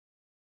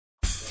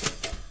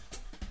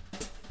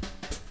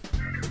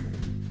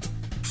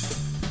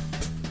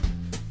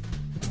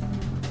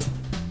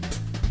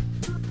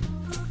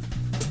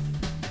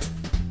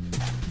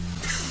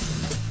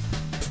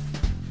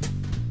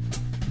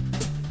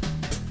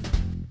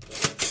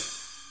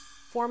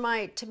For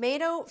my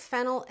tomato,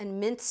 fennel, and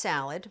mint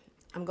salad,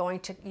 I'm going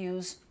to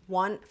use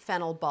 1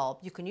 fennel bulb.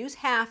 You can use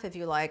half if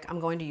you like. I'm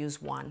going to use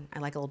 1. I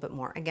like a little bit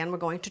more. Again, we're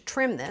going to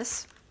trim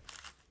this.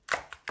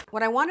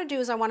 What I want to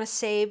do is I want to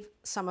save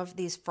some of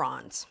these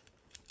fronds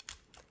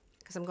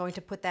because I'm going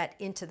to put that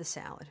into the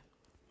salad.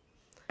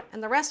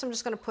 And the rest I'm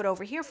just going to put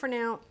over here for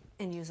now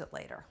and use it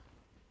later.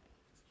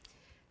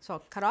 So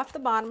I'll cut off the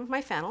bottom of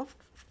my fennel.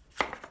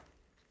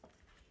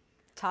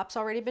 Top's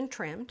already been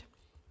trimmed,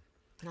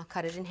 and I'll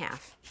cut it in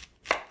half.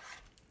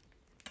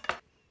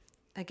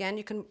 Again,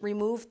 you can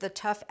remove the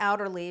tough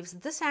outer leaves.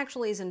 This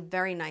actually is in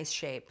very nice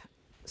shape,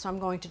 so I'm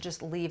going to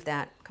just leave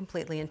that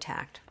completely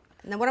intact.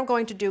 And then what I'm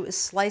going to do is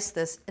slice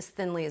this as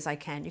thinly as I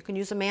can. You can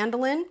use a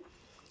mandolin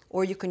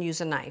or you can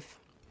use a knife.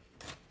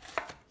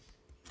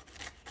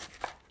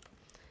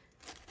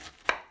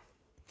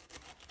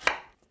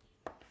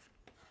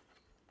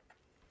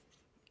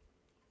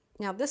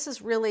 Now this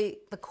is really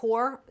the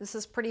core. This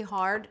is pretty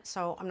hard,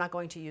 so I'm not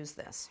going to use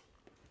this.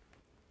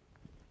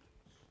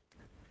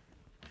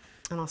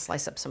 And I'll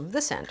slice up some of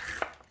this end.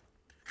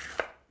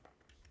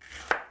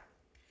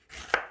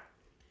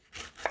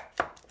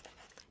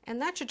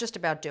 And that should just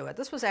about do it.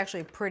 This was actually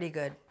a pretty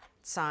good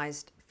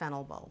sized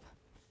fennel bulb.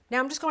 Now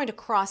I'm just going to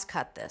cross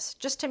cut this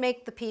just to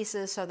make the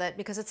pieces so that,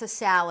 because it's a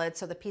salad,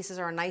 so the pieces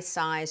are a nice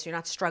size, you're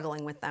not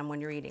struggling with them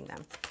when you're eating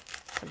them.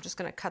 So I'm just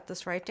going to cut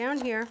this right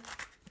down here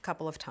a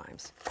couple of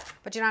times.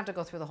 But you don't have to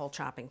go through the whole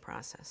chopping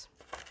process.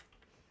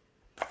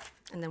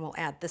 And then we'll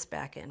add this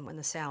back in when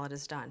the salad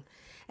is done.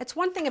 It's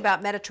one thing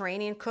about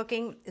Mediterranean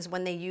cooking is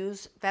when they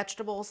use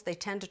vegetables, they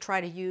tend to try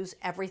to use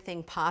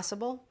everything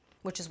possible,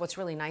 which is what's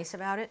really nice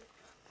about it.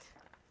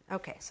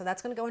 Okay, so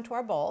that's going to go into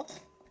our bowl.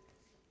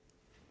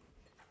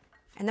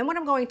 And then what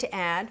I'm going to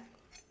add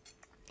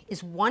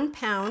is 1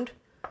 pound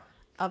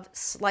of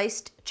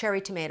sliced cherry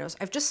tomatoes.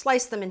 I've just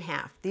sliced them in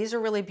half. These are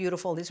really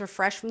beautiful. These are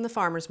fresh from the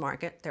farmer's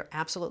market. They're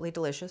absolutely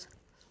delicious.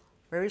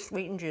 Very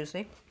sweet and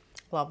juicy.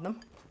 Love them.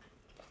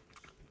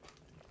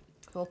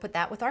 We'll put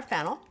that with our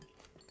fennel.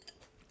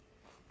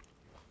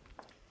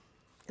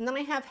 And then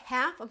I have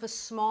half of a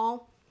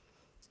small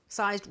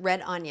sized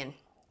red onion.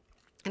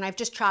 And I've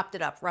just chopped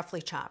it up,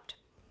 roughly chopped.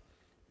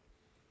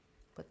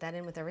 Put that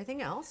in with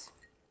everything else.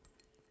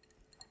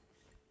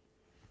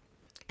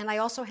 And I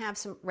also have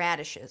some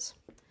radishes.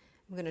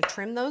 I'm going to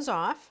trim those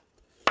off.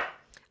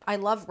 I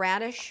love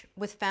radish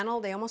with fennel.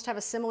 They almost have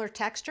a similar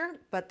texture,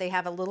 but they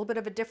have a little bit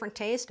of a different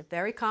taste,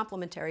 very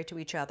complementary to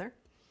each other.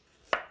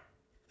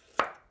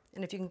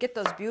 And if you can get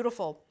those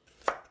beautiful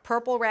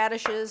purple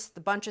radishes,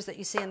 the bunches that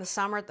you see in the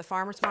summer at the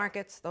farmers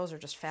markets, those are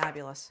just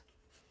fabulous.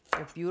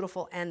 They're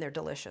beautiful and they're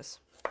delicious.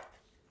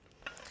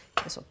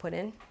 This will put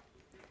in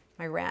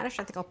my radish.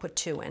 I think I'll put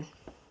 2 in.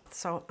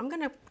 So I'm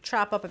going to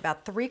chop up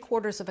about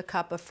 3/4 of a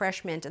cup of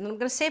fresh mint, and then I'm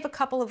going to save a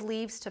couple of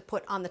leaves to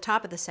put on the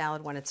top of the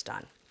salad when it's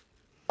done.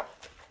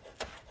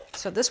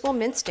 So this will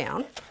mince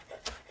down.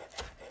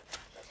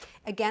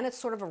 Again, it's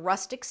sort of a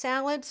rustic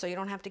salad, so you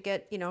don't have to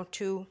get,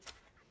 too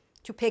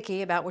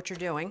picky about what you're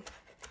doing.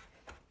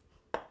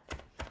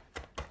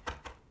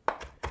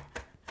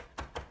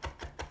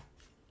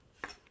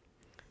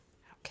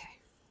 Okay.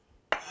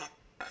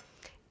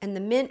 And the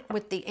mint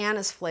with the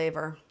anise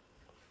flavor,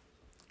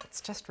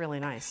 it's just really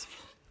nice.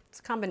 It's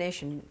a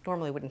combination you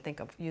normally wouldn't think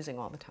of using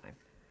all the time.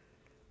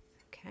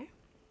 Okay.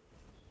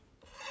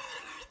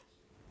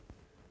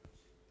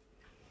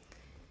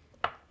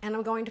 And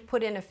I'm going to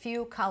put in a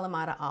few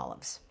Kalamata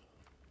olives.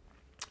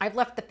 I've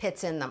left the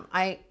pits in them.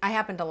 I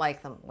happen to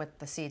like them with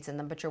the seeds in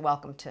them, but you're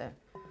welcome to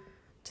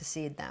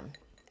seed them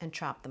and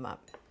chop them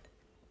up.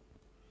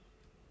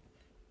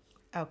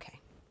 Okay.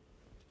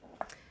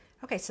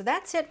 Okay, so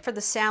that's it for the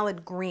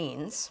salad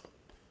greens.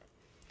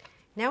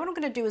 Now what I'm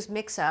going to do is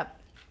mix up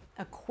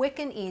a quick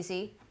and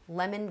easy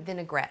lemon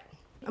vinaigrette.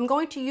 I'm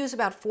going to use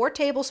about 4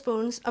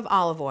 tablespoons of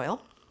olive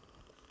oil.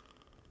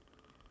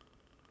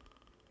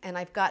 And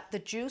I've got the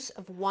juice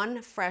of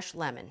 1 fresh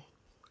lemon.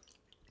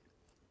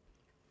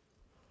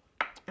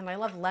 And I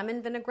love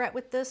lemon vinaigrette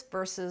with this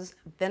versus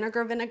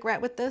vinegar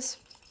vinaigrette with this.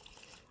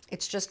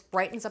 It just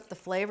brightens up the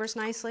flavors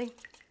nicely.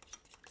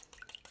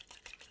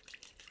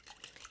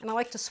 And I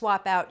like to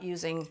swap out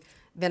using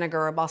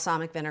vinegar or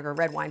balsamic vinegar,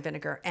 red wine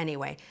vinegar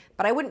anyway.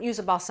 But I wouldn't use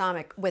a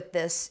balsamic with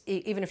this.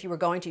 Even if you were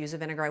going to use a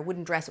vinegar, I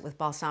wouldn't dress it with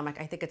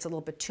balsamic. I think it's a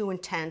little bit too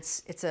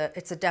intense. It's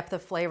a depth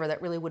of flavor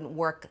that really wouldn't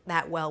work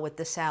that well with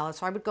this salad.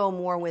 So I would go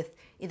more with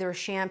either a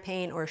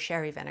champagne or a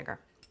sherry vinegar.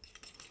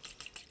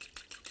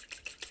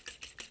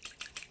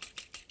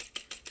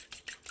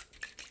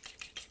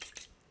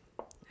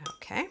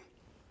 Okay.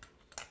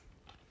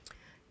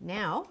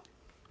 Now,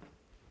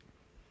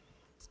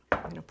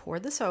 I'm going to pour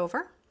this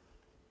over.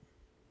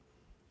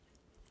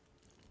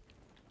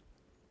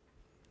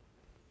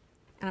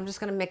 And I'm just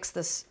going to mix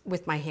this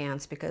with my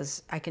hands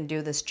because I can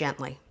do this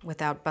gently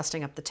without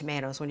busting up the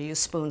tomatoes. When you use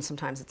spoons,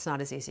 sometimes it's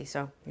not as easy.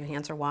 So your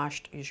hands are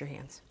washed, use your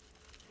hands.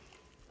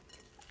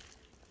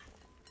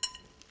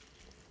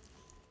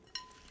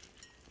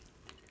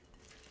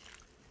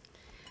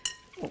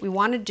 What we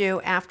want to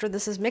do after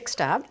this is mixed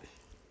up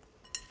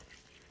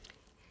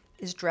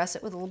is dress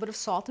it with a little bit of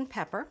salt and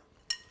pepper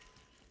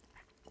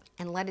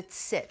and let it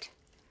sit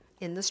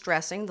in this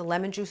dressing. The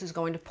lemon juice is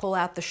going to pull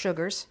out the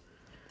sugars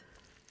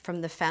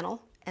from the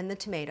fennel and the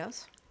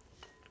tomatoes.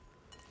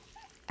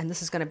 And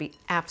this is going to be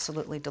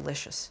absolutely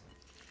delicious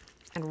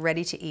and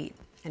ready to eat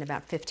in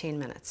about 15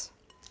 minutes.